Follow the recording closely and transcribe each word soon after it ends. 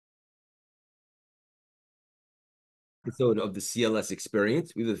Episode of the CLS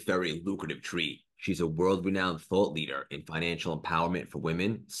Experience, we have a very lucrative treat. She's a world-renowned thought leader in financial empowerment for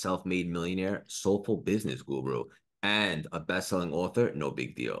women, self-made millionaire, soulful business guru, and a best-selling author, no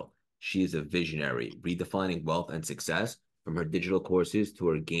big deal. She is a visionary, redefining wealth and success from her digital courses to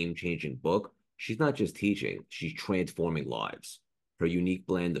her game-changing book. She's not just teaching, she's transforming lives. Her unique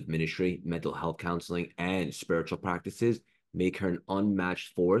blend of ministry, mental health counseling, and spiritual practices make her an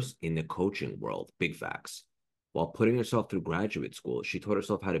unmatched force in the coaching world. Big facts. While putting herself through graduate school, she taught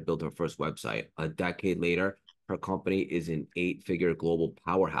herself how to build her first website. A decade later, her company is an eight-figure global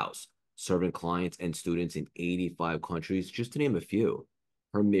powerhouse, serving clients and students in 85 countries, just to name a few.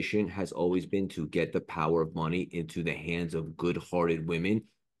 Her mission has always been to get the power of money into the hands of good-hearted women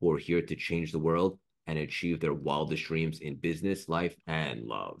who are here to change the world and achieve their wildest dreams in business, life, and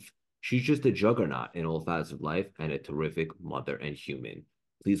love. She's just a juggernaut in all facets of life and a terrific mother and human.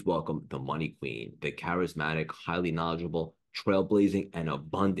 Please welcome the money queen, the charismatic, highly knowledgeable, trailblazing, and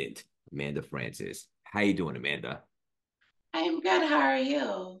abundant Amanda Francis. How you doing, Amanda? I am good. How are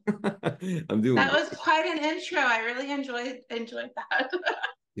you? I'm doing That great. was quite an intro. I really enjoyed that.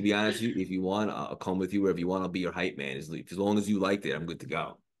 To be honest, if you want, I'll come with you wherever you want. I'll be your hype man. As long as you liked it, I'm good to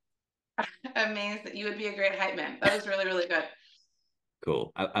go. Amazing. You would be a great hype man. That was really, really good.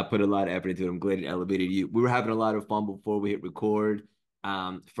 Cool. I put a lot of effort into it. I'm glad it elevated you. We were having a lot of fun before we hit record.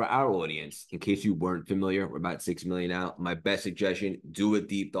 For our audience, in case you weren't familiar, we're about 6 million out. My best suggestion, do a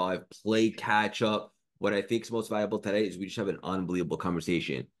deep dive, play catch up. What I think is most valuable today is we just have an unbelievable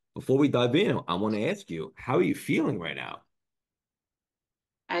conversation. Before we dive in, I want to ask you, how are you feeling right now?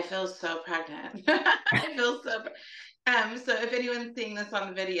 I feel so pregnant. I feel so. So if anyone's seeing this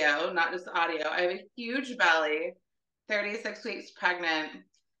on video, not just audio, I have a huge belly, 36 weeks pregnant.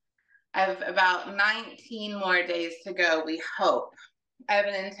 I have about 19 more days to go. We hope. I have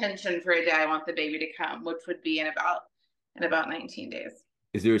an intention for a day I want the baby to come, which would be in about 19 days.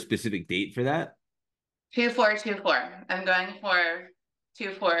 Is there a specific date for that? 2424. I'm going for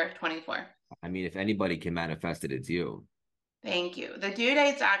 2424. I mean, if anybody can manifest it, it's you. Thank you. The due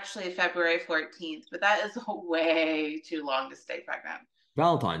date's actually February 14th, but that is way too long to stay pregnant.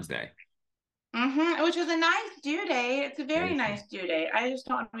 Valentine's Day. Which is a nice due date. It's a That very is nice due date. I just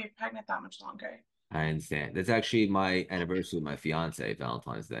don't want to be pregnant that much longer. I understand. That's actually my anniversary with my fiance,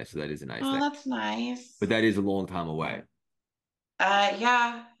 Valentine's Day. So that is a nice Oh, day. that's But nice. that is a long time away.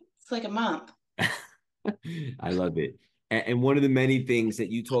 Yeah, it's like a month. I love it. And one of the many things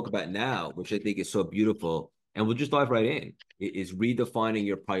that you talk about now, which I think is so beautiful, and we'll just dive right in, is redefining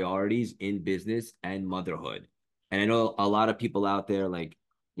your priorities in business and motherhood. And I know a lot of people out there, like,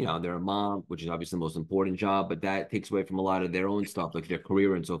 they're a mom, which is obviously the most important job, but that takes away from a lot of their own stuff, like their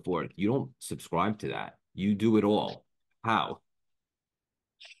career and so forth. You don't subscribe to that. You do it all. How?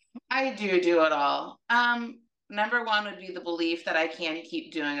 I do it all. Number one would be the belief that I can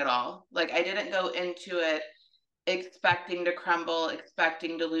keep doing it all. Like I didn't go into it expecting to crumble,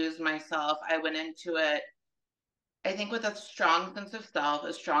 expecting to lose myself. I went into it, I think, with a strong sense of self,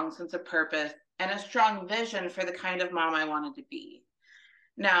 a strong sense of purpose, and a strong vision for the kind of mom I wanted to be.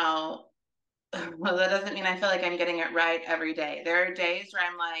 Now, well, that doesn't mean I feel like I'm getting it right every day. There are days where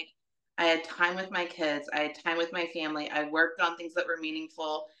I'm like, I had time with my kids, I had time with my family, I worked on things that were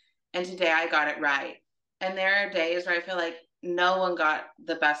meaningful, and today I got it right. And there are days where I feel like no one got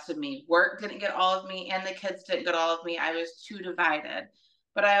the best of me. Work didn't get all of me, and the kids didn't get all of me. I was too divided.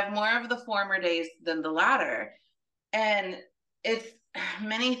 But I have more of the former days than the latter. And it's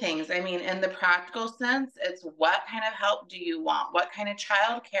many things. I mean, in the practical sense, it's what kind of help do you want? What kind of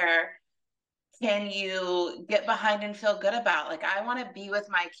childcare can you get behind and feel good about? Like, I want to be with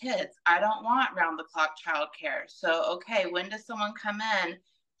my kids. I don't want round the clock childcare. So, okay, when does someone come in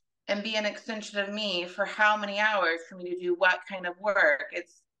and be an extension of me for how many hours for me to do what kind of work?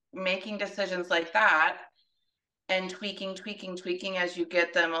 It's making decisions like that and tweaking as you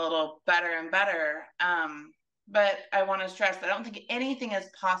get them a little better and better. But I want to stress that I don't think anything is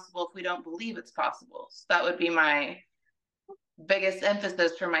possible if we don't believe it's possible. So that would be my biggest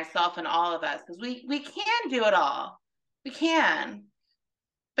emphasis for myself and all of us, because we can do it all. We can,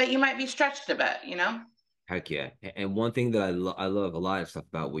 but you might be stretched a bit. Heck yeah. And one thing that I love a lot of stuff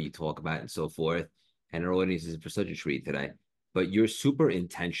about what you talk about and so forth, and our audience is for such a treat today, but you're super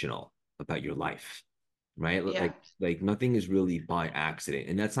intentional about your life, right? Yeah. Like nothing is really by accident.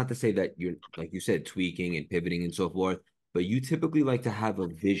 And that's not to say that you're, like you said, tweaking and pivoting and so forth, but you typically like to have a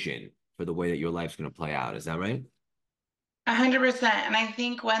vision for the way that your life's going to play out. Is that right? 100%. And I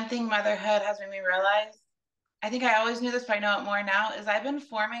think one thing motherhood has made me realize, I think I always knew this, but I know it more now, is I've been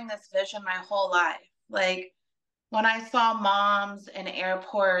forming this vision my whole life. Like when I saw moms in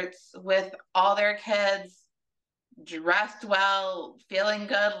airports with all their kids dressed well, feeling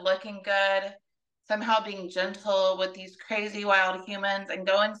good, looking good, somehow being gentle with these crazy wild humans and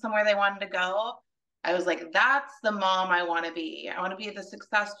going somewhere they wanted to go. I was like, that's the mom I want to be. I want to be the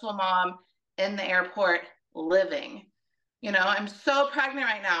successful mom in the airport living. I'm so pregnant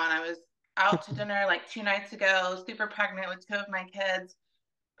right now, and I was out to dinner like 2 nights ago, super pregnant with two of my kids,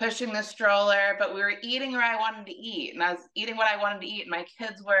 pushing the stroller, but we were eating where I wanted to eat, and I was eating what I wanted to eat, and my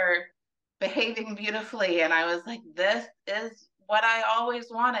kids were behaving beautifully, and I was like, this is what I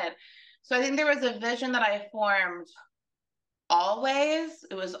always wanted. So I think there was a vision that I formed always.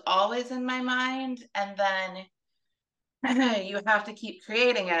 It was always in my mind, and then you have to keep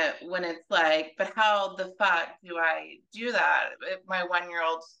creating it when it's like, but how the fuck do I do that if my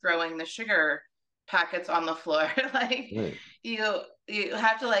 1-year-old's throwing the sugar packets on the floor? Like, Right. you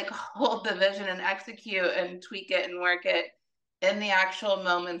have to like hold the vision and execute and tweak it and work it in the actual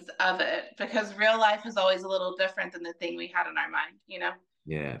moments of it, because real life is always a little different than the thing we had in our mind.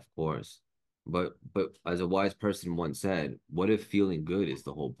 Yeah, of course. But as a wise person once said, what if feeling good is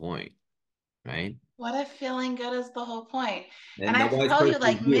the whole point, right? What if feeling good is the whole point? And And I that have to wise tell you, person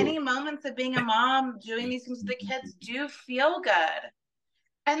is like, many you. moments of being a mom, doing these things with the kids do feel good.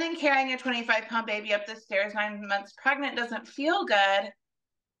 And then carrying a 25-pound baby up the stairs 9 months pregnant doesn't feel good.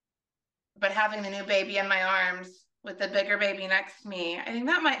 But having the new baby in my arms with the bigger baby next to me, I think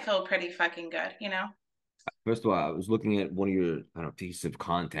that might feel pretty fucking good? First of all, I was looking at one of your, I don't know, pieces of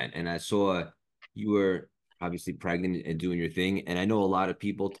content, and I saw you were obviously pregnant and doing your thing. And I know a lot of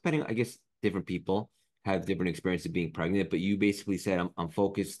people, depending, I guess, different people have different experiences of being pregnant, but you basically said, I'm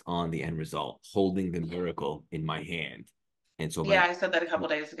focused on the end result, holding the miracle in my hand. And so, Yeah, like, I said that a couple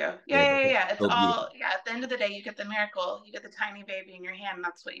days ago. yeah, Yeah. It's so all, beautiful. yeah, at the end of the day, you get the miracle. You get the tiny baby in your hand. And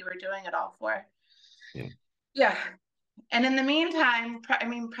that's what you were doing it all for. Yeah. Yeah. And in the meantime,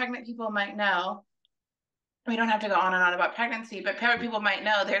 pregnant people might know, we don't have to go on and on about pregnancy, but pregnant people might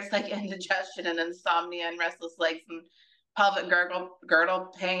know there's like indigestion and insomnia and restless legs and pelvic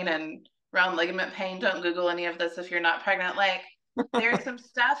girdle pain and round ligament pain. Don't Google any of this if you're not pregnant. Like, there's some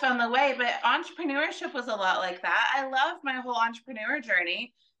stuff on the way, but entrepreneurship was a lot like that. I love my whole entrepreneur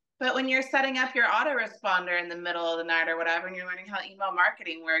journey. But when you're setting up your autoresponder in the middle of the night or whatever, and you're learning how email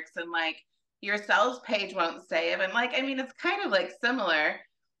marketing works, and like your sales page won't save, and like, I mean, it's kind of like similar.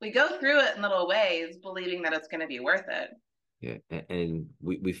 We go through it in little ways, believing that it's going to be worth it. Yeah. And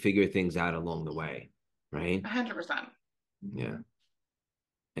we figure things out along the way, right? 100%. Yeah.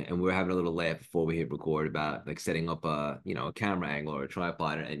 And we are having a little laugh before we hit record about like setting up a camera angle or a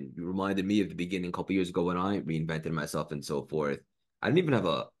tripod, and you reminded me of the beginning a couple years ago when I reinvented myself and so forth. I didn't even have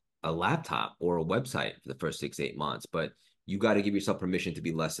a laptop or a website for the first 6 8 months, but you got to give yourself permission to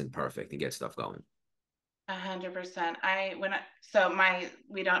be less than perfect and get stuff going. 100%.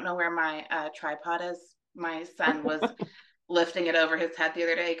 We don't know where my tripod is. My son was lifting it over his head the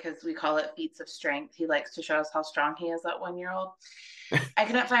other day because we call it feats of strength. He likes to show us how strong he is at 1 year old. I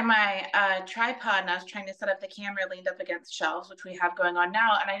couldn't find my tripod, and I was trying to set up the camera leaned up against shelves, which we have going on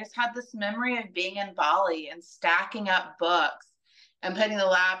now. And I just had this memory of being in Bali and stacking up books and putting the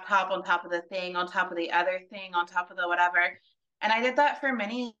laptop on top of the thing, on top of the other thing, on top of the whatever. And I did that for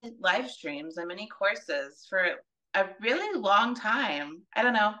many live streams and many courses for a really long time. I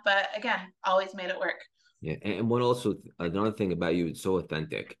don't know, but again, always made it work. Yeah, and one also another thing about you, it's so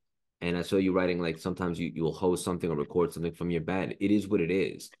authentic. And I saw you writing like sometimes you'll host something or record something from your bed. It is what it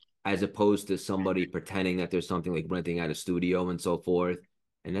is, as opposed to somebody pretending that there's something like renting out a studio and so forth.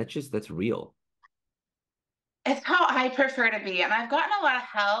 And that's real. It's how I prefer to be. And I've gotten a lot of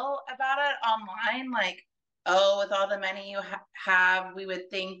hell about it online. Like, oh, with all the money you have, we would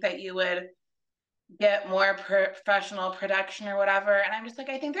think that you would get more professional production or whatever. And I'm just like,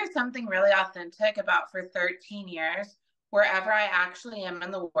 I think there's something really authentic about for 13 years, wherever I actually am in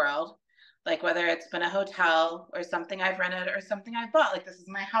the world, like whether it's been a hotel or something I've rented or something I've bought, like this is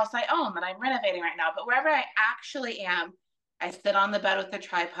my house I own that I'm renovating right now. But wherever I actually am, I sit on the bed with the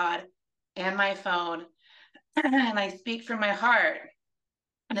tripod and my phone and I speak from my heart,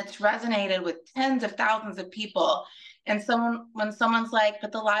 and it's resonated with tens of thousands of people. And when someone's like,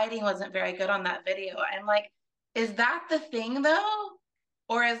 but the lighting wasn't very good on that video, I'm like, is that the thing though?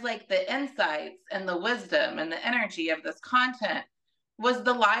 Or is like the insights and the wisdom and the energy of this content, was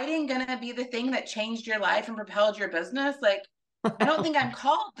the lighting going to be the thing that changed your life and propelled your business? Like, I don't think I'm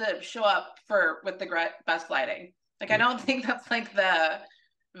called to show up with the best lighting. Like, I Yeah, don't think that's like the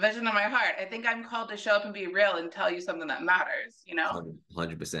vision of my heart. I think I'm called to show up and be real and tell you something that matters?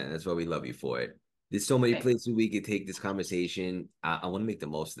 100%. That's why we love you for it. There's so many Thanks. places we could take this conversation. I want to make the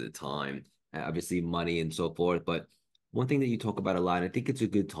most of the time, obviously money and so forth. But one thing that you talk about a lot, I think it's a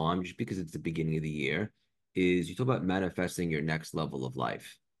good time just because it's the beginning of the year. is you talk about manifesting your next level of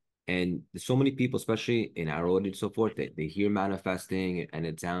life. And there's so many people, especially in our audience, so forth, that they hear manifesting and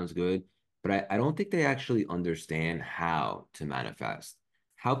it sounds good, but I don't think they actually understand how to manifest.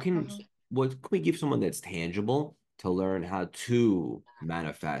 How can Mhm. what can we give someone that's tangible to learn how to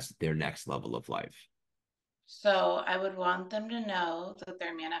manifest their next level of life? So I would want them to know that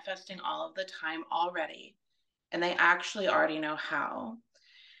they're manifesting all of the time already, and they actually already know how.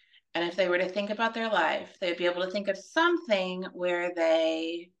 And if they were to think about their life, they'd be able to think of something where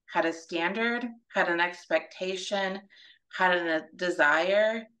they had a standard, had an expectation, had a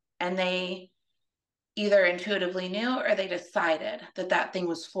desire, and they either intuitively knew or they decided that that thing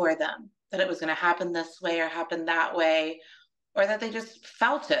was for them, that it was going to happen this way or happen that way, or that they just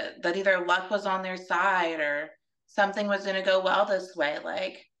felt it, that either luck was on their side or something was going to go well this way.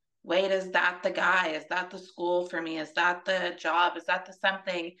 Like, wait, is that the guy? Is that the school for me? Is that the job? Is that the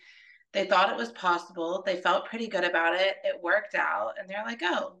something? They thought it was possible. They felt pretty good about it. It worked out. And they're like,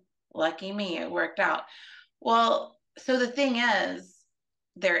 oh, lucky me, it worked out. Well, so the thing is,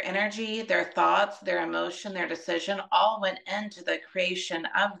 their energy, their thoughts, their emotion, their decision all went into the creation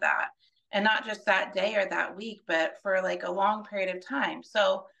of that. And not just that day or that week, but for like a long period of time.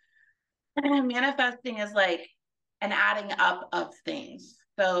 So manifesting is like an adding up of things.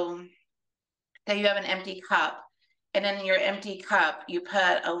 So say you have an empty cup, and in your empty cup, you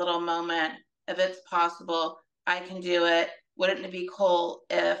put a little moment of it's possible, I can do it. Wouldn't it be cool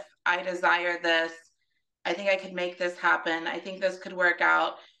if I desire this? I think I could make this happen. I think this could work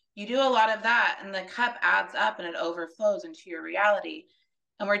out. You do a lot of that, and the cup adds up and it overflows into your reality.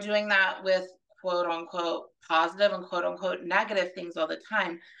 And we're doing that with quote unquote positive and quote unquote negative things all the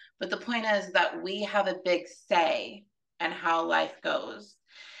time. But the point is that we have a big say in how life goes.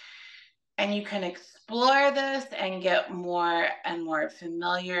 And you can explore this and get more and more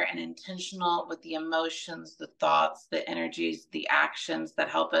familiar and intentional with the emotions, the thoughts, the energies, the actions that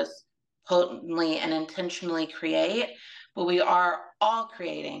help us potently and intentionally create. But we are all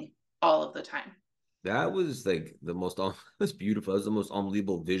creating all of the time. That was like the most that's beautiful. That was the most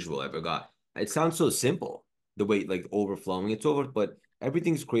unbelievable visual I ever got. It sounds so simple, the way like overflowing. It's over, but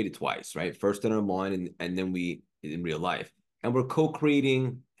everything's created twice, right? First in our mind and then we in real life. And we're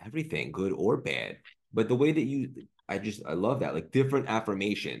co-creating everything, good or bad. But the way that I love that, like different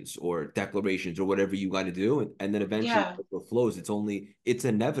affirmations or declarations or whatever you got to do. And then eventually Yeah. it flows. It's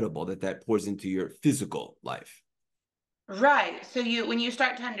inevitable that that pours into your physical life. Right. So when you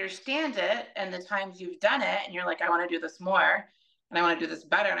start to understand it and the times you've done it and you're like, I want to do this more and I want to do this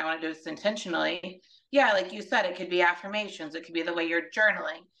better and I want to do this intentionally. Yeah, like you said, it could be affirmations, it could be the way you're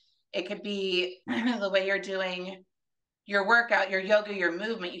journaling, it could be the way you're doing your workout, your yoga, your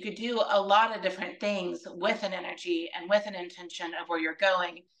movement. You could do a lot of different things with an energy and with an intention of where you're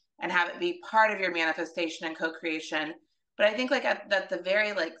going and have it be part of your manifestation and co-creation. But I think like at the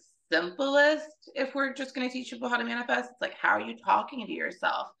very like simplest, if we're just going to teach people how to manifest, it's like, how are you talking to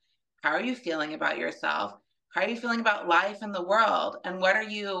yourself? How are you feeling about yourself? How are you feeling about life and the world? And what are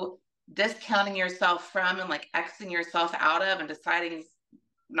you discounting yourself from and like Xing yourself out of and deciding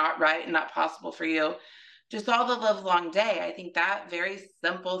not right and not possible for you? Just all the live long day. I think that very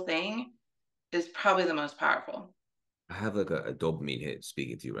simple thing is probably the most powerful. I have like a dopamine hit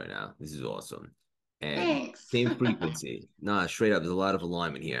speaking to you right now. This is awesome. And Thanks. same frequency. Nah, straight up, there's a lot of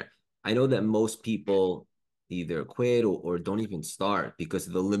alignment here. I know that most people either quit or don't even start because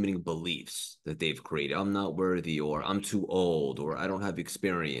of the limiting beliefs that they've created. I'm not worthy, or I'm too old, or I don't have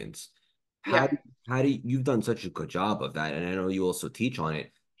experience. How Yeah. do, you've done such a good job of that, and I know you also teach on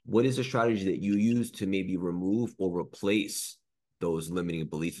it. What is a strategy that you use to maybe remove or replace those limiting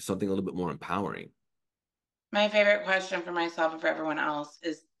beliefs with something a little bit more empowering? My favorite question for myself and for everyone else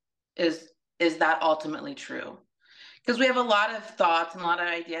is is that ultimately true? Because we have a lot of thoughts and a lot of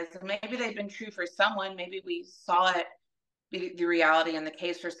ideas, and maybe they've been true for someone. Maybe we saw it be the reality and the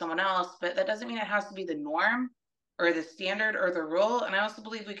case for someone else, but that doesn't mean it has to be the norm or the standard or the rule. And I also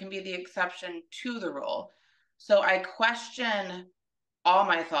believe we can be the exception to the rule. So I question all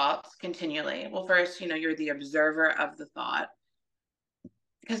my thoughts continually. Well, first, you're the observer of the thought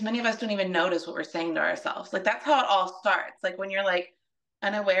because many of us don't even notice what we're saying to ourselves. Like that's how it all starts. Like when you're like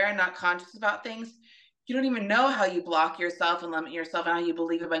unaware and not conscious about things, you don't even know how you block yourself and limit yourself and how you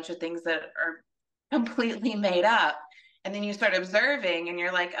believe a bunch of things that are completely made up. And then you start observing and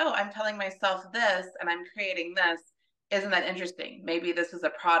you're like, oh, I'm telling myself this and I'm creating this. Isn't that interesting? Maybe this is a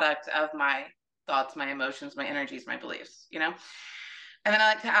product of my thoughts, my emotions, my energies, my beliefs, you know? And then I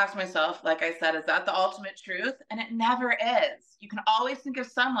like to ask myself, like I said, is that the ultimate truth? And it never is. You can always think of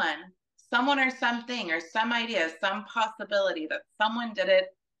someone or something or some idea, some possibility that someone did it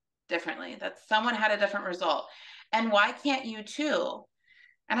differently, that someone had a different result. And why can't you too?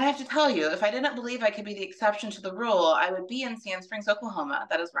 And I have to tell you, if I didn't believe I could be the exception to the rule, I would be in Sand Springs, Oklahoma.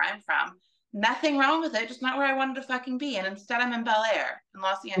 That is where I'm from. Nothing wrong with it, just not where I wanted to fucking be. And instead, I'm in Bel Air in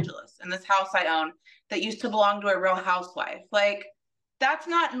Los Angeles, in this house I own that used to belong to a real housewife. Like, that's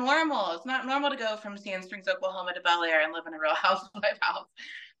not normal. It's not normal to go from Sand Springs, Oklahoma to Bel Air and live in a real housewife house.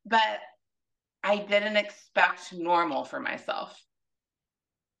 But I didn't expect normal for myself.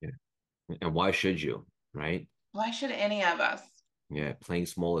 Yeah. And why should you, right? Why should any of us? Yeah, playing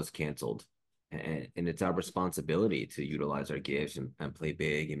small is canceled. And it's our responsibility to utilize our gifts and play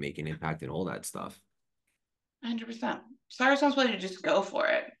big and make an impact and all that stuff. 100%. It's our responsibility to just go for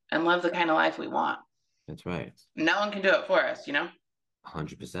it and live the kind of life we want. That's right. No one can do it for us,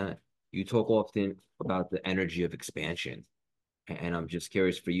 100%. You talk often about the energy of expansion. And I'm just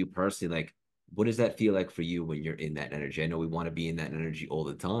curious for you personally, like, what does that feel like for you when you're in that energy? I know we want to be in that energy all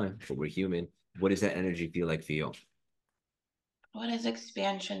the time, but we're human. What does that energy feel like for you? What does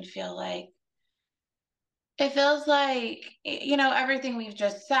expansion feel like? It feels like, everything we've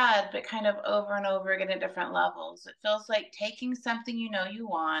just said, but kind of over and over again at different levels. It feels like taking something you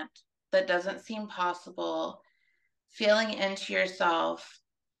want that doesn't seem possible, feeling into yourself,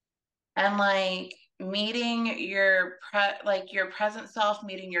 and like meeting your present self,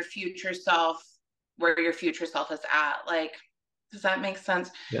 meeting your future self where your future self is at. Like, does that make sense?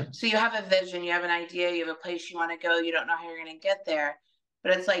 Yeah. So you have a vision, you have an idea, you have a place you want to go, you don't know how you're going to get there,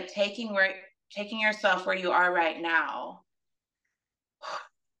 but it's like taking yourself where you are right now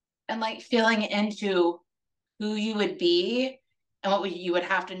and like feeling into who you would be and what you would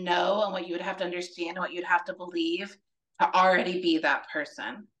have to know and what you would have to understand and what you'd have to believe to already be that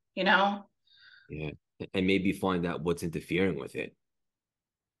person, you know? Yeah. And maybe find out what's interfering with it.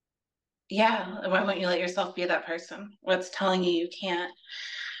 Yeah. Why wouldn't you let yourself be that person? What's telling you you can't?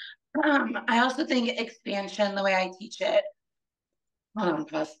 I also think expansion, the way I teach it. Hold on,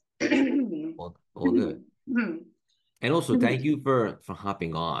 pause. All good. And also, thank you for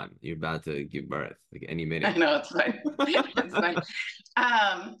hopping on. You're about to give birth, like any I minute. know it's fine. It's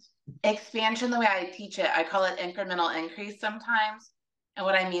fine. Expansion, the way I teach it, I call it incremental increase sometimes. And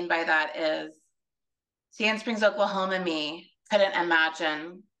what I mean by that is Sand Springs, Oklahoma, me couldn't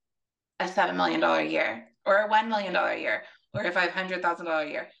imagine a $7 million year or a $1 million year or a $500,000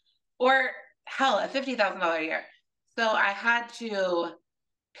 year or hell, a $50,000 year. So I had to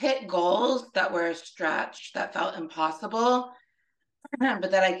pick goals that were a stretch that felt impossible,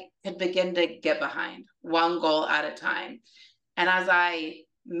 but that I could begin to get behind one goal at a time. And as I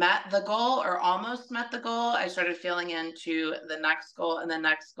met the goal or almost met the goal, I started feeling into the next goal and the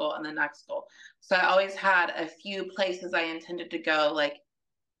next goal and the next goal. So I always had a few places I intended to go, like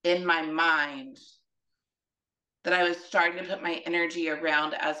in my mind, that I was starting to put my energy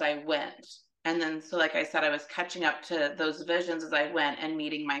around as I went. And then, so like I said, I was catching up to those visions as I went and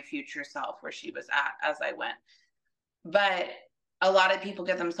meeting my future self where she was at as I went. But a lot of people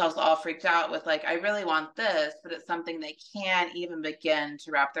get themselves all freaked out with like, I really want this, but it's something they can't even begin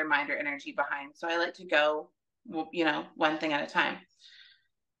to wrap their mind or energy behind. So I like to go, one thing at a time.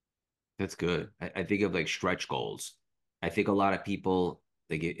 That's good. I think of like stretch goals. I think a lot of people,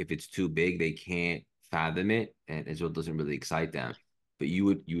 like if it's too big, they can't fathom it, and so it doesn't really excite them. But you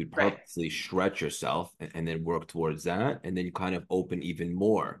would Right. purposely stretch yourself and then work towards that, and then you kind of open even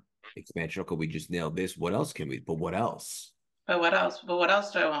more expansion. Okay, we just nailed this. What else can we? But what else? But what else? But what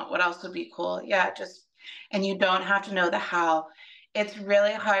else do I want? What else would be cool? Yeah, and you don't have to know the how. It's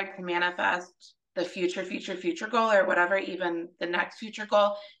really hard to manifest the future goal or whatever, even the next future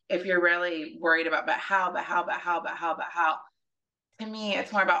goal, if you're really worried about, but how, but how, but how, but how, but how. To me,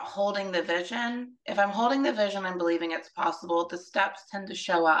 it's more about holding the vision. If I'm holding the vision and believing it's possible, the steps tend to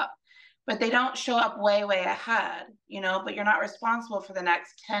show up, but they don't show up way, way ahead, but you're not responsible for the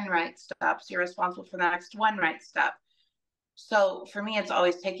next 10 right steps. You're responsible for the next one right step. So for me, it's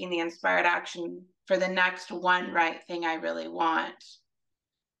always taking the inspired action for the next one right thing I really want.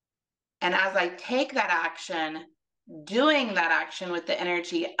 And as I take that action, doing that action with the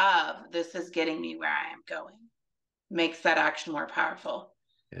energy of this is getting me where I am going makes that action more powerful.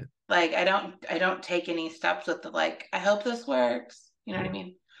 Yeah. Like I don't take any steps with the like, I hope this works. You know what I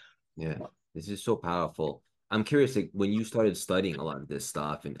mean? Yeah, this is so powerful. I'm curious, like when you started studying a lot of this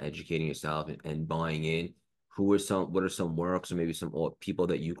stuff and educating yourself and buying in, what are some works or maybe some people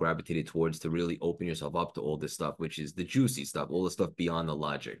that you gravitated towards to really open yourself up to all this stuff, which is the juicy stuff, all the stuff beyond the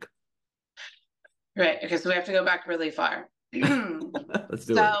logic. Right. Okay. So we have to go back really far. Let's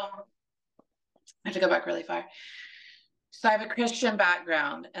do So it. I have to go back really far. So I have a Christian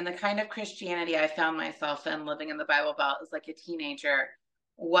background, and the kind of Christianity I found myself in living in the Bible Belt as like a teenager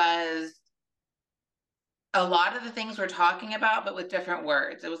was a lot of the things we're talking about, but with different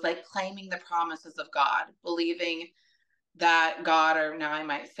words. It was like claiming the promises of God, believing that God, or now I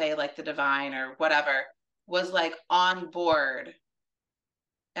might say like the divine or whatever, was like on board.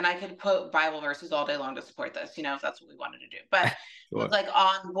 And I could quote Bible verses all day long to support this, you know, if that's what we wanted to do. But was Sure. like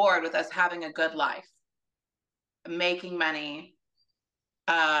on board with us having a good life, making money,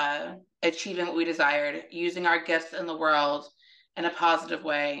 uh, achieving what we desired, using our gifts in the world in a positive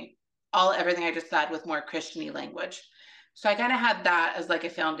way. All everything I just said with more Christiany language. So I kind of had that as like a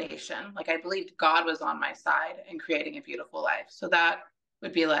foundation. Like I believed God was on my side and creating a beautiful life. So that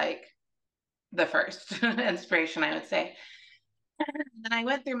would be like the first inspiration, I would say. And then I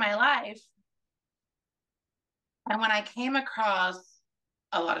went through my life, and when I came across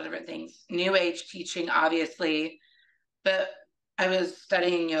a lot of different things, new age teaching, obviously, but I was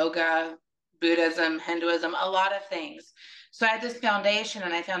studying yoga, Buddhism, Hinduism, a lot of things. So I had this foundation,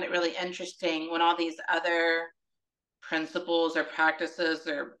 and I found it really interesting when all these other principles or practices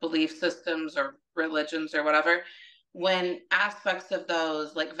or belief systems or religions or whatever, when aspects of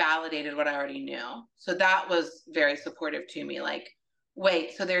those like validated what I already knew. So that was very supportive to me. Like,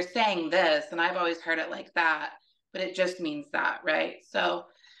 wait, so they're saying this, and I've always heard it like that, but it just means that, right? So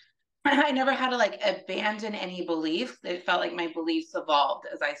I never had to like abandon any beliefs. It felt like my beliefs evolved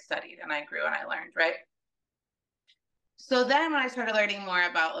as I studied and I grew and I learned, right? So then when I started learning more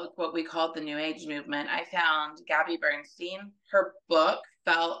about like what we called the New Age movement, I found Gabby Bernstein. Her book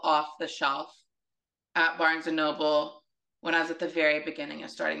fell off the shelf at Barnes and Noble when I was at the very beginning of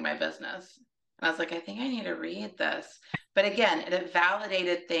starting my business. And I was like, I think I need to read this. But again, it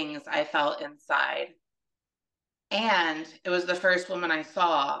validated things I felt inside. And it was the first woman I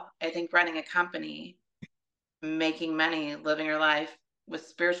saw, I think, running a company, making money, living her life with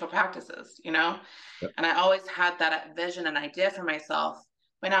spiritual practices, you know? Yep. And I always had that vision and idea for myself.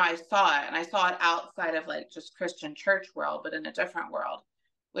 But now I saw it, and I saw it outside of like just Christian church world, but in a different world,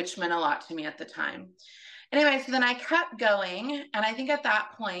 which meant a lot to me at the time. Anyway, so then I kept going. And I think at that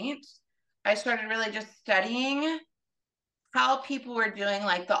point, I started really just studying how people were doing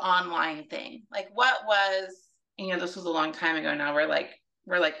like the online thing. Like what was, you know, this was a long time ago now. We're like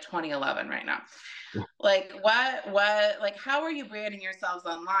 2011 right now. Like what like how are you branding yourselves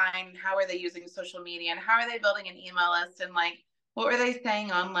online? How are they using social media, and how are they building an email list, and like what were they saying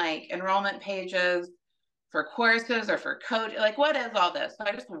on like enrollment pages for courses or for coach? Like what is all this? So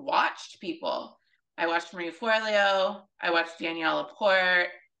I just watched people. I watched Marie Forleo, I watched Danielle Laporte,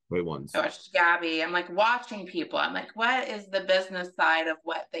 Great I ones. watched Gabby. I'm like watching people. I'm like, what is the business side of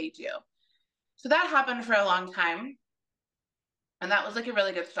what they do? So that happened for a long time. And that was like a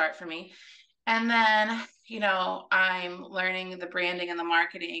really good start for me. And then, you know, I'm learning the branding and the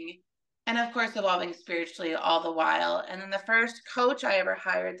marketing, and of course, evolving spiritually all the while. And then the first coach I ever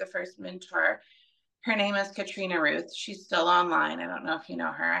hired, the first mentor, her name is Katrina Ruth. She's still online. I don't know if you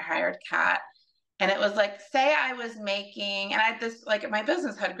know her. I hired Kat. And it was like, say I was making, and I had this, like my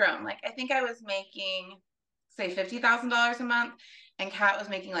business had grown. Like I think I was making, say, $50,000 a month, and Kat was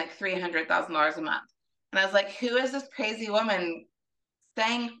making like $300,000 a month. And I was like, who is this crazy woman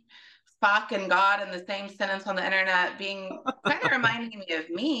saying fuck and God in the same sentence on the internet, being kind of reminding me of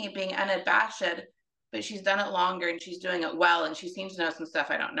me, being unabashed, but she's done it longer and she's doing it well, and she seems to know some stuff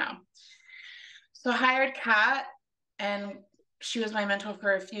I don't know. So I hired Kat, and she was my mentor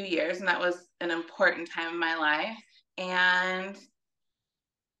for a few years, and that was an important time in my life. And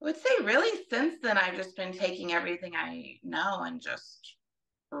I would say really since then, I've just been taking everything I know and just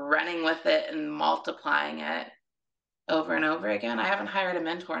running with it and multiplying it over and over again. I haven't hired a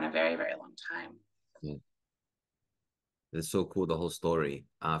mentor in a very, very long time. Yeah. It's so cool, the whole story.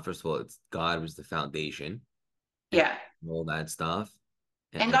 First of all, it's God was the foundation and Yeah. all that stuff.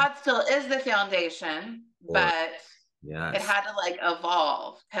 And And God still is the foundation, or but it yes. had to like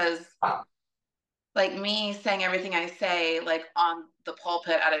evolve, because like me saying everything I say like on the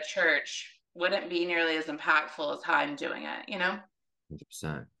pulpit at a church wouldn't be nearly as impactful as how I'm doing it, you know?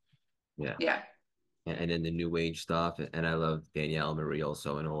 100%. Yeah. Yeah. And then the new age stuff. And I love Danielle Marie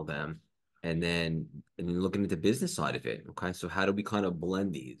also and all them. And then looking at the business side of it. Okay. So how do we kind of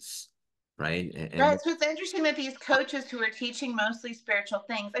blend these? Right. Right. So it's interesting that these coaches who are teaching mostly spiritual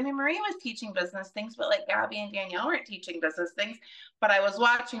things, I mean, Marie was teaching business things, but like Gabby and Danielle weren't teaching business things, but I was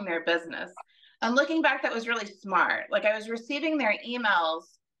watching their business. And looking back, that was really smart. Like I was receiving their emails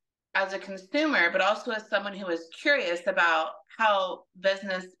as a consumer, but also as someone who was curious about how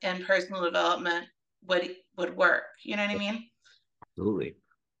business and personal development would work. You know what I mean? absolutely.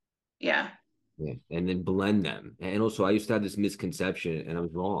 Yeah. Yeah. And then blend them. And also I used to have this misconception and I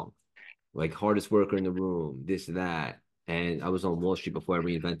was wrong. Like hardest worker in the room, this, that. And I was on Wall Street before I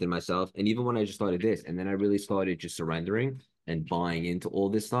reinvented myself. And even when I just started this, and then I really started just surrendering and buying into all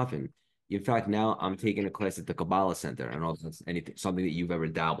this stuff. And in fact, now I'm taking a class at the Kabbalah Center. I don't know if that's anything, something that you've ever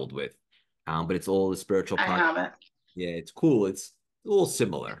dabbled with. But it's all the spiritual I practice. haven't. Yeah, it's cool. It's a little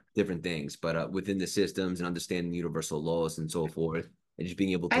similar, different things, but within the systems and understanding universal laws and so forth, and just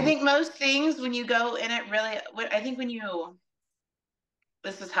being able I to, think most things when you go in it really, I think when you,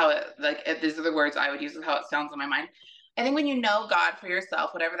 this is how it, like, these are the words I would use, is how it sounds in my mind. I think when you know God for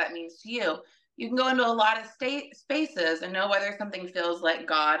yourself, whatever that means to you can go into a lot of spaces and know whether something feels like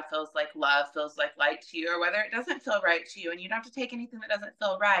God, feels like love, feels like light to you, or whether it doesn't feel right to you. And you don't have to take anything that doesn't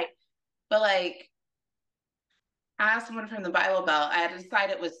feel right. But like, as someone from the Bible Belt, I had to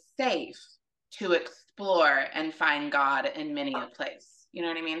decide it was safe to explore and find God in many a place. You know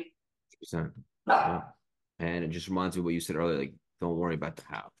what I mean? 100%. Yeah. And it just reminds me of what you said earlier, like, don't worry about the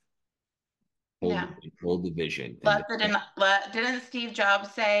how. Yeah. Hold the vision and Let the didn't Steve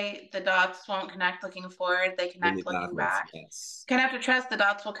Jobs say the dots won't connect looking forward, they only connect looking backwards. back? Yes. Kind of have to trust the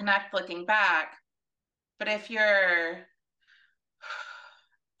dots will connect looking back. But if you're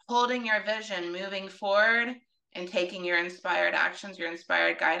holding your vision, moving forward, and taking your inspired actions, your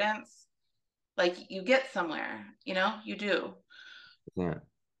inspired guidance, like you get somewhere, you do. Yeah.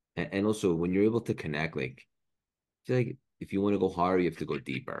 And also when you're able to connect, like, I feel like if you want to go higher, you have to go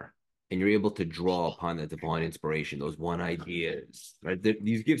deeper. And you're able to draw upon that divine inspiration, those one ideas, right?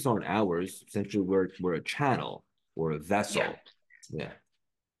 These gifts aren't ours. Essentially, we're a channel or a Yeah. vessel. Yeah.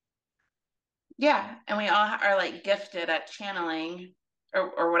 Yeah. And we all are like gifted at channeling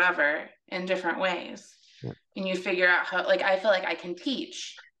or whatever in different ways. Yeah. And you figure out how, like, I feel like I can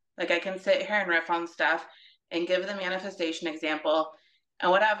teach, like I can sit here and riff on stuff and give the manifestation example and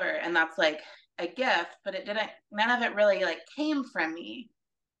whatever. And that's like a gift, but none of it really like came from me.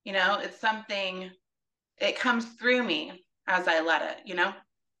 It's something, it comes through me as I let it.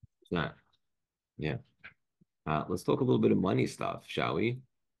 Yeah. Yeah. Let's talk a little bit of money stuff, shall we?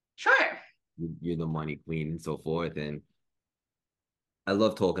 Sure. You're the money queen and so forth. And I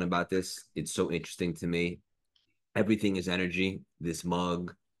love talking about this. It's so interesting to me. Everything is energy. This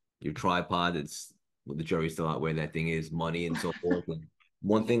mug, your tripod, it's well, the jury's still out where that thing is, money and so forth. And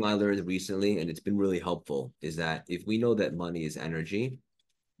one thing I learned recently, and it's been really helpful, is that if we know that money is energy,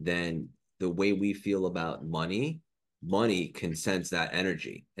 then the way we feel about money can sense that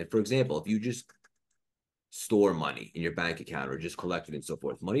energy. And for example, if you just store money in your bank account or just collect it and so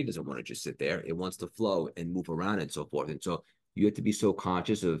forth. Money doesn't want to just sit there. It wants to flow and move around and so forth. And so you have to be so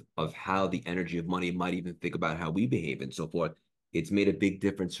conscious of how the energy of money might even think about how we behave and so forth. It's made a big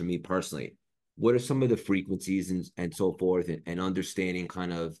difference for me personally. What are some of the frequencies and so forth and understanding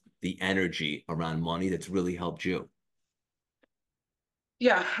kind of the energy around money that's really helped you?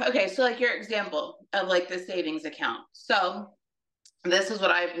 Yeah. Okay. So, like your example of like the savings account. So, this is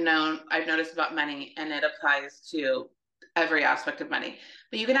what I've noticed about money, and it applies to every aspect of money.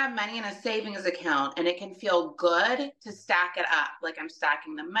 But you can have money in a savings account, and it can feel good to stack it up. Like I'm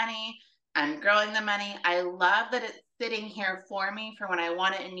stacking the money, I'm growing the money. I love that it's sitting here for me for when I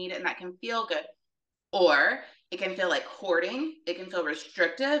want it and need it, and that can feel good. Or it can feel like hoarding. It can feel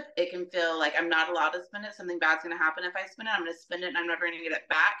restrictive. It can feel like I'm not allowed to spend it. Something bad's going to happen if I spend it. I'm going to spend it and I'm never going to get it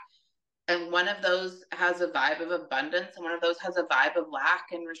back. And one of those has a vibe of abundance, and one of those has a vibe of lack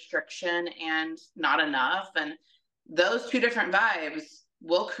and restriction and not enough. And those two different vibes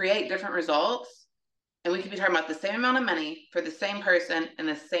will create different results. And we could be talking about the same amount of money for the same person in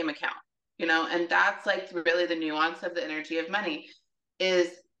the same account. And that's like really the nuance of the energy of money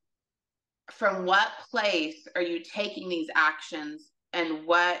is from what place are you taking these actions and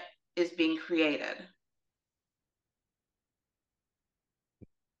what is being created?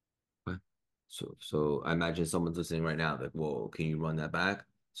 So I imagine someone's listening right now, like, whoa, can you run that back?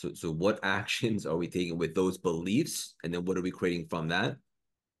 So what actions are we taking with those beliefs? And then what are we creating from that?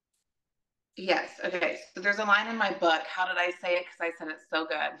 Yes. Okay. So there's a line in my book. How did I say it? Because I said it so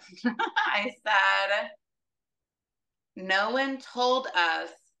good. I said, no one told us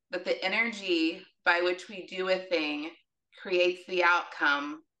that the energy by which we do a thing creates the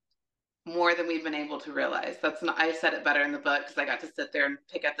outcome more than we've been able to realize. That's not, I said it better in the book because I got to sit there and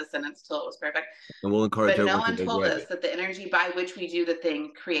pick out the sentence till it was perfect. And we'll encourage But no everyone to one go told grab us it. that the energy by which we do the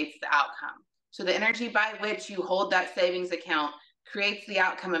thing creates the outcome. So the energy by which you hold that savings account creates the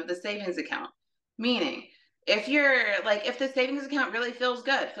outcome of the savings account. Meaning, if the savings account really feels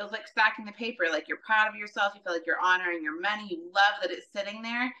good, feels like stacking the paper, like you're proud of yourself, you feel like you're honoring your money, you love that it's sitting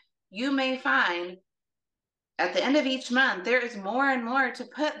there, you may find at the end of each month, there is more and more to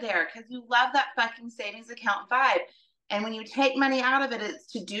put there because you love that fucking savings account vibe. And when you take money out of it, it's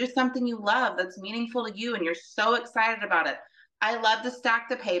to do something you love that's meaningful to you and you're so excited about it. I love to stack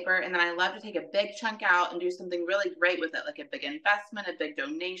the paper, and then I love to take a big chunk out and do something really great with it, like a big investment, a big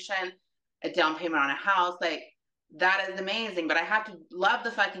donation, a down payment on a house. Like, that is amazing, but I have to love the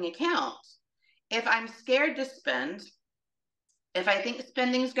fucking account. If I'm scared to spend, if I think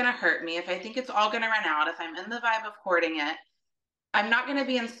spending is going to hurt me, if I think it's all going to run out, if I'm in the vibe of hoarding it, I'm not going to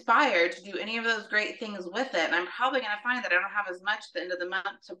be inspired to do any of those great things with it. And I'm probably going to find that I don't have as much at the end of the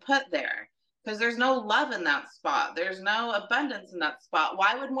month to put there because there's no love in that spot. There's no abundance in that spot.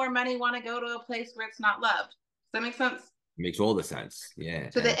 Why would more money want to go to a place where it's not loved? Does that make sense? It makes all the sense. Yeah.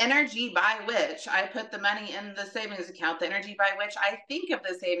 So the energy by which I put the money in the savings account, the energy by which I think of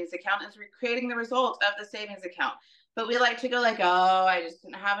the savings account is creating the result of the savings account. But we like to go like, oh, I just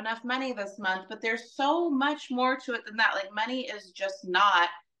didn't have enough money this month. But there's so much more to it than that. Like, money is just not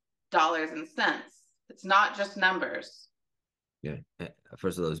dollars and cents. It's not just numbers. Yeah.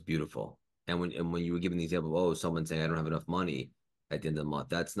 First of all, it's beautiful. And when you were giving the example, oh, someone saying I don't have enough money at the end of the month,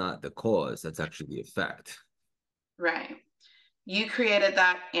 that's not the cause. That's actually the effect. Right. You created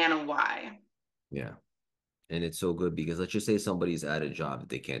that and why. Yeah. And it's so good because let's just say somebody's at a job that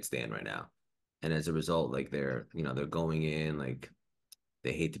they can't stand right now. And as a result, like they're going in, like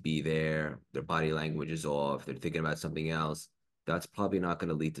they hate to be there, their body language is off, they're thinking about something else. That's probably not going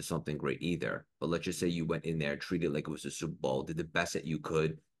to lead to something great either. But let's just say you went in there, treated it like it was a Super Bowl, did the best that you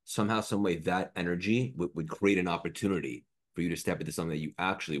could. Somehow, some way, that energy would create an opportunity for you to step into something that you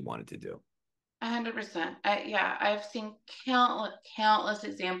actually wanted to do. 100%. Yeah, I've seen countless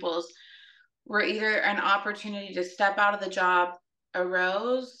examples where either an opportunity to step out of the job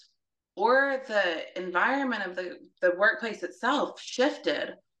arose or the environment of the workplace itself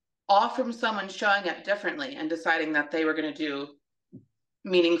shifted, all from someone showing up differently and deciding that they were going to do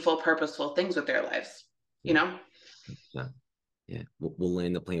meaningful, purposeful things with their lives, you Yeah. know? Yeah. Yeah. We'll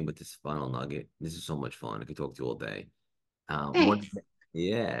land the plane with this final nugget. This is so much fun. I could talk to you all day. Thanks.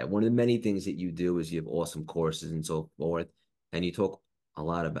 Yeah, one of the many things that you do is you have awesome courses and so forth, and you talk a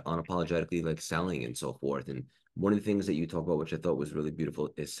lot about unapologetically like selling and so forth. And one of the things that you talk about, which I thought was really beautiful,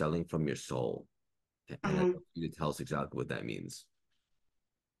 is selling from your soul. And I'd Mhm. love you to tell us exactly what that means.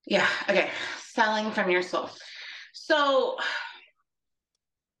 Yeah. Okay. Selling from your soul. So,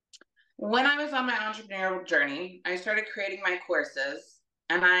 when I was on my entrepreneurial journey, I started creating my courses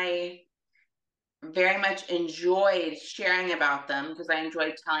and I very much enjoyed sharing about them because I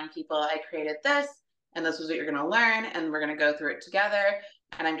enjoyed telling people I created this and this was what you're going to learn and we're going to go through it together.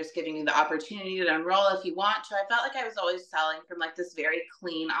 And I'm just giving you the opportunity to enroll if you want to. I felt like I was always selling from like this very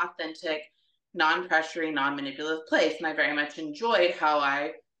clean, authentic, non-pressuring, non-manipulative place. And I very much enjoyed how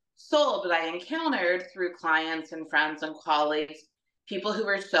I sold, but I encountered through clients and friends and colleagues, people who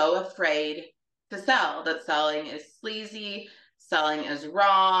were so afraid to sell, that selling is sleazy, selling is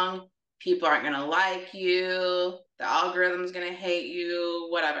wrong, people aren't going to like you, the algorithm's going to hate you,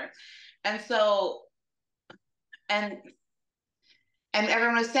 whatever. And so, and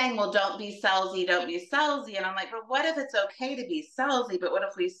everyone was saying, well, don't be salesy, don't be salesy. And I'm like, but what if it's okay to be salesy? But what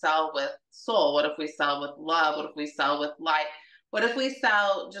if we sell with soul? What if we sell with love? What if we sell with light? What if we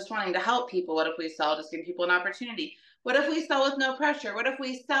sell just wanting to help people? What if we sell just giving people an opportunity? What if we sell with no pressure? What if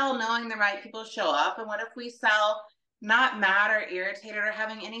we sell knowing the right people show up? And what if we sell not mad or irritated or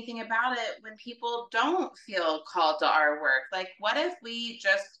having anything about it when people don't feel called to our work? Like, what if we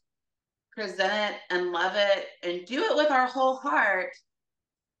just present it and love it and do it with our whole heart,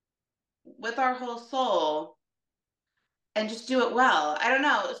 with our whole soul, and just do it well? I don't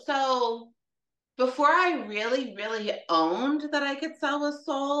know. So before I really, really owned that I could sell with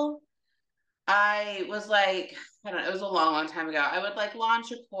soul, I was like, I don't know, it was a long, long time ago. I would like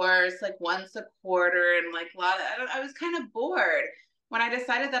launch a course like once a quarter and like a lot of, I was kind of bored. When I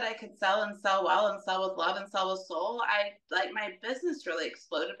decided that I could sell and sell well and sell with love and sell with soul, I like my business really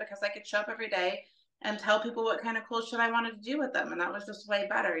exploded because I could show up every day and tell people what kind of cool shit I wanted to do with them. And that was just way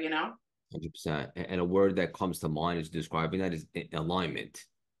better, you know? 100%. And a word that comes to mind is describing that is alignment.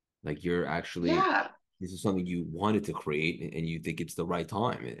 Like you're actually, Yeah. this is something you wanted to create and you think it's the right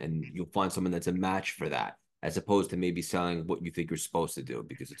time. And you'll find someone that's a match for that, as opposed to maybe selling what you think you're supposed to do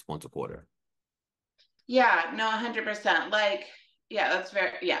because it's once a quarter. Yeah, no, 100%. Like, yeah, that's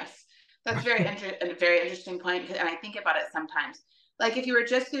very, yes, that's a very interesting point. And I think about it sometimes. Like, if you were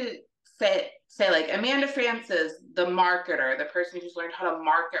just to say like Amanda Francis, the marketer, the person who's learned how to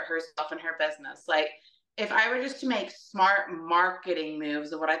market herself and her business, like, if I were just to make smart marketing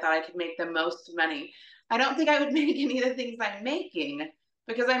moves of what I thought I could make the most money, I don't think I would make any of the things I'm making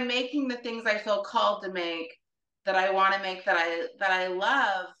because I'm making the things I feel called to make, that I want to make, that I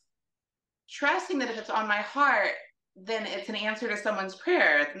love, trusting that if it's on my heart, then it's an answer to someone's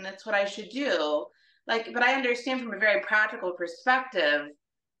prayer. Then that's what I should do. Like, but I understand from a very practical perspective,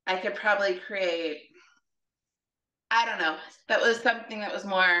 I could probably create, I don't know, that was something that was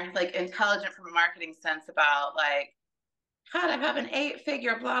more like intelligent from a marketing sense about like how to have an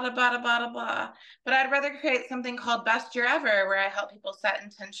 8-figure blah blah blah blah blah blah. But I'd rather create something called Best Year Ever, where I help people set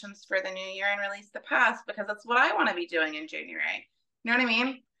intentions for the new year and release the past, because that's what I want to be doing in January. You know what I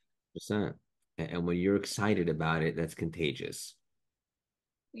mean? 100%. And when you're excited about it, that's contagious.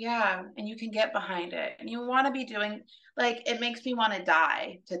 Yeah, and you can get behind it. And you want to be doing, like, it makes me want to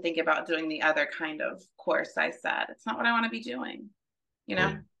die to think about doing the other kind of course I said. It's not what I want to be doing, you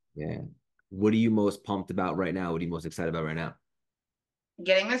know? Oh, yeah. What are you most pumped about right now? What are you most excited about right now?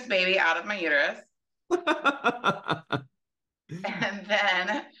 Getting this baby out of my uterus. And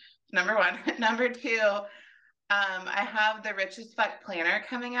then, number one. Number two, I have the Rich as Fuck planner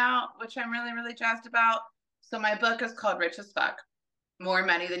coming out, which I'm really, really jazzed about. So my book is called Rich as Fuck, More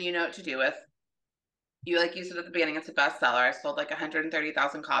Money Than You Know What to Do With. You, like you said at the beginning, it's a bestseller. I sold like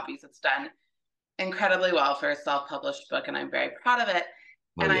 130,000 copies. It's done incredibly well for a self-published book, and I'm very proud of it.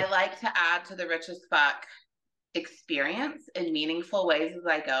 Oh, And yeah. I like to add to the Rich as Fuck experience in meaningful ways as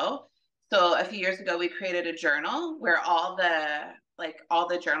I go. So a few years ago, we created a journal where all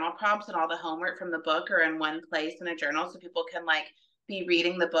the journal prompts and all the homework from the book are in one place in a journal, so people can like be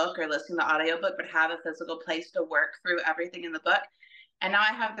reading the book or listening to the audiobook, but have a physical place to work through everything in the book. And now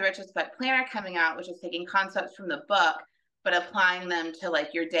I have the Rich as Fuck planner coming out, which is taking concepts from the book but applying them to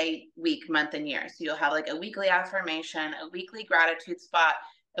like your day, week, month, and year. So you'll have like a weekly affirmation, a weekly gratitude spot,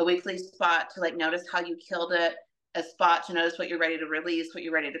 a weekly spot to like notice how you killed it, a spot to notice what you're ready to release, what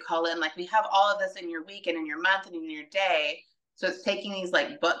you're ready to call in. Like we have all of this in your week and in your month and in your day. So it's taking these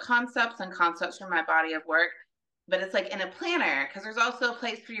like book concepts and concepts from my body of work, but it's like in a planner, because there's also a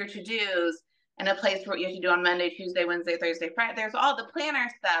place for your to-dos and a place for what you have to do on Monday, Tuesday, Wednesday, Thursday, Friday. There's all the planner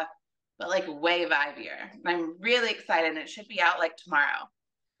stuff, but like way vibier. And I'm really excited, and it should be out like tomorrow.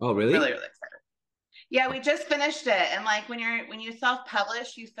 Oh, Really, really? really excited. Yeah, we just finished it. And like when you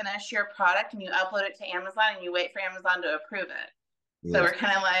self-publish, you finish your product and you upload it to Amazon and you wait for Amazon to approve it. So Yes. we're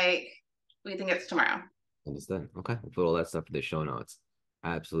kind of like, we think it's tomorrow. Understand. Okay. We'll put all that stuff in the show notes.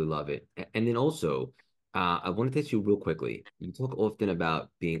 I absolutely love it. And then also, I want to test you real quickly. You talk often about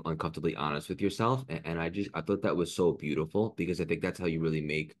being uncomfortably honest with yourself. And I thought that was so beautiful because I think that's how you really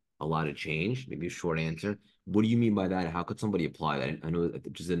make a lot of change. Maybe a short answer. What do you mean by that? How could somebody apply that? I know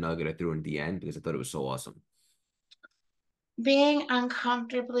just a nugget I threw in the end because I thought it was so awesome. Being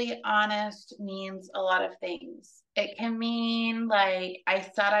uncomfortably honest means a lot of things. It can mean like I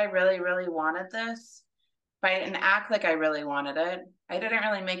said I really, really wanted this, right? And act like I really wanted it. I didn't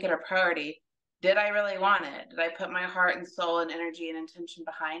really make it a priority. Did I really want it? Did I put my heart and soul and energy and intention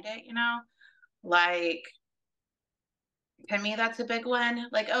behind it? You know, like to me, that's a big one.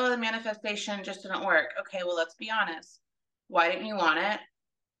 Like, oh, the manifestation just didn't work. Okay, well, let's be honest. Why didn't you want it?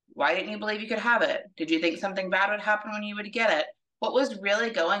 Why didn't you believe you could have it? Did you think something bad would happen when you would get it? What was really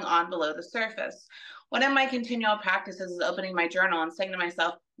going on below the surface? One of my continual practices is opening my journal and saying to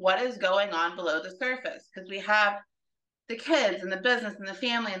myself, what is going on below the surface? Because we have the kids and the business and the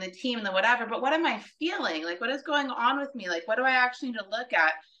family and the team and the whatever, but what am I feeling? Like, what is going on with me? Like, what do I actually need to look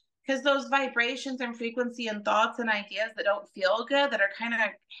at? Because those vibrations and frequency and thoughts and ideas that don't feel good, that are kind of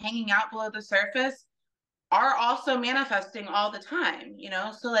hanging out below the surface, are also manifesting all the time, you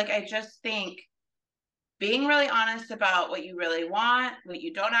know? So, like, I just think being really honest about what you really want, what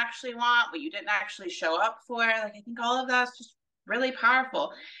you don't actually want, what you didn't actually show up for, like, I think all of that's just really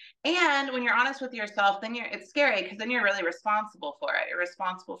powerful. And when you're honest with yourself, then it's scary because then you're really responsible for it. You're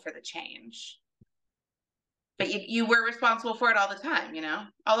responsible for the change. But you were responsible for it all the time, you know?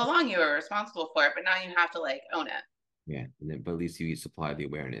 All along you were responsible for it, but now you have to like own it. Yeah. But at least you supply the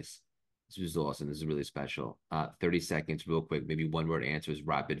awareness. This was awesome. This is really special. 30 seconds, real quick. Maybe one word answers,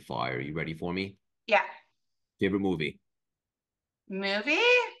 rapid fire. You ready for me? Yeah. Favorite movie? Movie?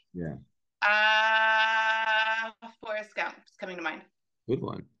 Yeah. Forrest Gump is coming to mind. Good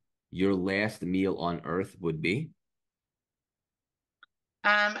one. Your last meal on earth would be?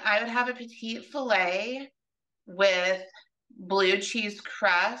 I would have a petite filet with blue cheese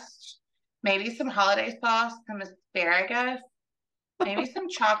crust, maybe some holiday sauce, some asparagus, maybe some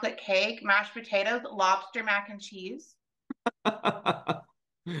chocolate cake, mashed potatoes, lobster mac and cheese.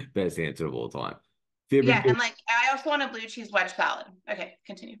 Best answer of all time. Favorite Yeah, book? and like I also want a blue cheese wedge salad. Okay,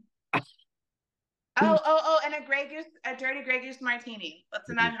 continue. Oh, and a dirty Grey Goose martini. Let's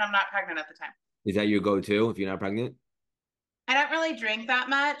imagine I'm not pregnant at the time. Is that your go-to if you're not pregnant? I don't really drink that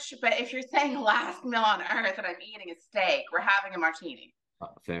much, but if you're saying last meal on earth and I'm eating a steak, we're having a martini.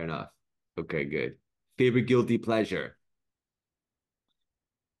 Fair enough. Okay, good. Favorite guilty pleasure.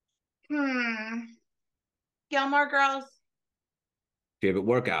 Hmm. Gilmore Girls, Favorite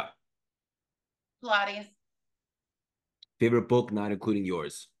workout. Pilates. Favorite book, not including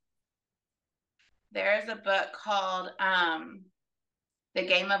yours. There's a book called The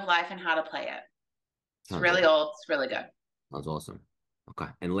Game of Life and How to Play It. It's Sounds really awesome. old. It's really good. Sounds awesome. Okay.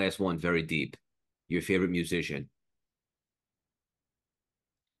 And last one, very deep. Your favorite musician.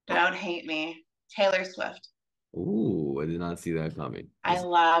 Don't hate me. Taylor Swift. Ooh, I did not see that coming. I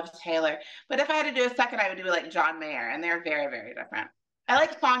love Taylor. But if I had to do a second, I would do like John Mayer, and they're very, very different. I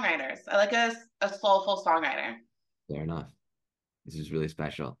like songwriters. I like a soulful songwriter. Fair enough. This is really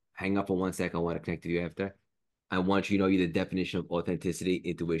special. Hang up for 1 second. I want to connect to you after. I want you to know you're the definition of authenticity,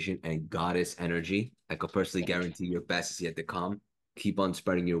 intuition, and goddess energy. I could personally Thank guarantee your best is yet to come. Keep on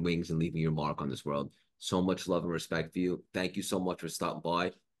spreading your wings and leaving your mark on this world. So much love and respect for you. Thank you so much for stopping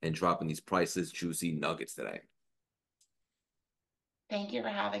by and dropping these priceless, juicy nuggets today. Thank you for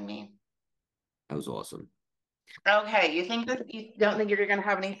having me. That was awesome. Okay, you don't think you're gonna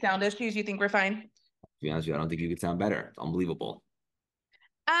have any sound issues? You think we're fine? To be honest with you, I don't think you could sound better. It's unbelievable.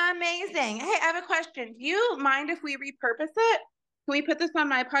 Amazing. Hey, I have a question. Do you mind if we repurpose it? Can we put this on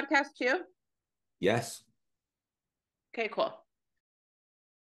my podcast too? Yes. Okay, cool.